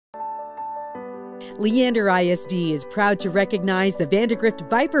Leander ISD is proud to recognize the Vandegrift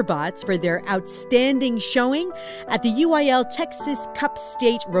Viperbots for their outstanding showing at the UIL Texas Cup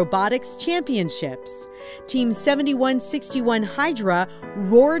State Robotics Championships. Team 7161 Hydra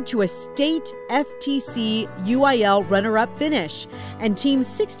roared to a state FTC UIL runner-up finish, and Team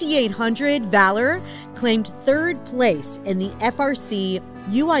 6800 Valor claimed third place in the FRC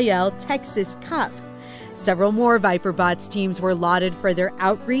UIL Texas Cup. Several more Viperbots teams were lauded for their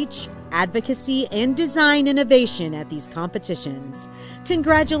outreach, advocacy, and design innovation at these competitions.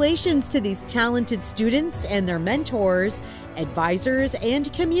 Congratulations to these talented students and their mentors, advisors,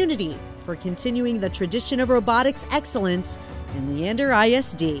 and community for continuing the tradition of robotics excellence in Leander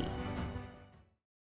ISD.